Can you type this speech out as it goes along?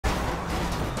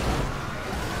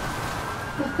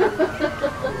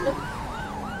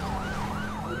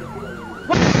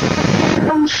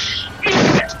Oh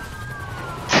shit!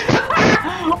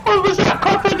 What was that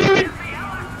copper doing?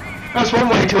 That's one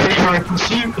way to enter a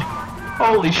pursuit.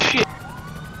 Holy shit!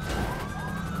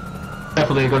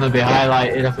 Definitely gonna be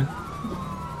highlighted, I think.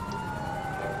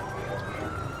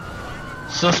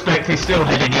 Suspect is still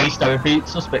heading east, I repeat,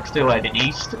 suspect still heading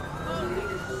east.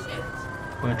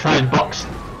 We're gonna try and box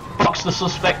the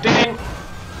suspect in.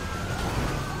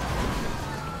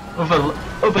 Other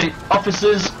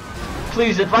officers,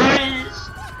 please advise.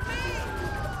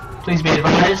 Please be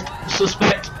advised,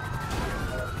 suspect.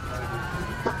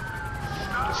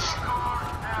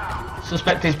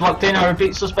 Suspect is blocked in, I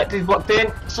repeat, suspect is blocked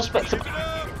in. Suspect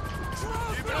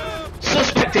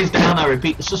is down, I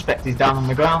repeat, the suspect is down on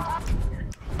the ground.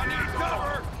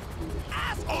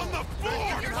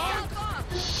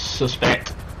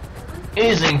 Suspect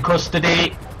is in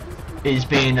custody, is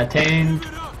being detained.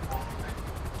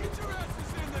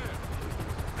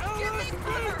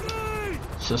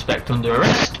 Suspect under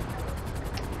arrest.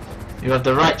 You have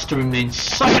the rights to remain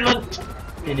silent.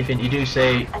 Anything you do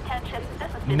say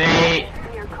may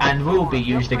and will be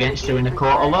used against you in a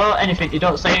court of law. Anything you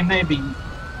don't say may be you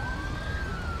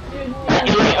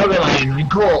later rely on in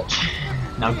court.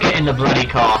 Now get in the bloody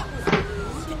car.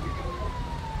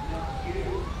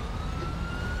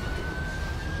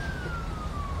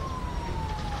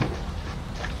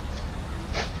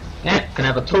 Yeah, can I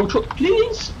have a tow truck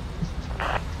please?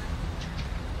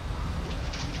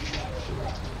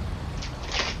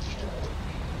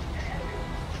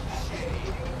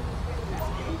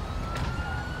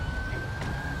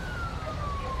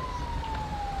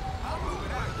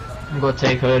 I'm going to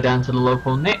take her down to the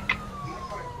local Nick.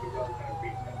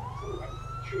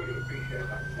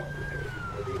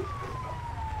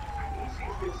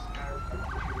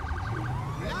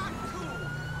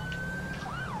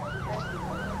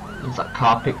 There's that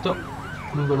car picked up.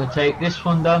 I'm going to take this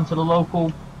one down to the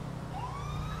local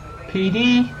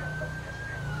PD.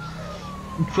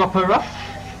 Drop her off.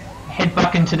 Head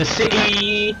back into the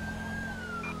city.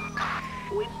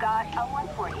 We've got a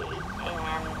 148 in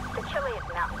the chilliest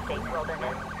mountain state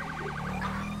wilderness.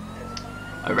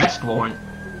 Arrest warrant.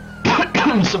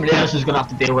 Somebody else is going to have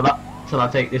to deal with that till I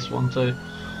take this one to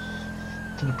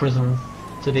the prison,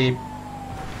 to the...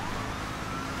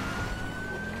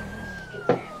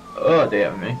 Oh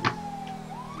dear me.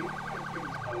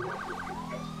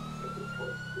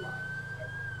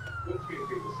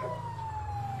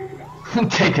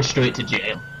 Take her straight to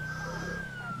jail.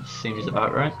 Seems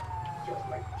about right.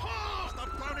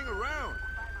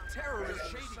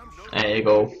 There you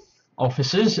go.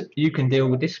 Officers, you can deal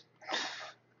with this.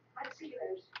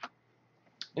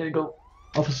 There you go.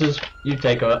 Officers, you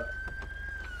take her.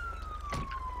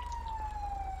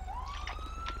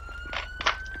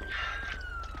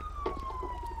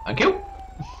 Thank you.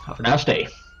 Have a nice day.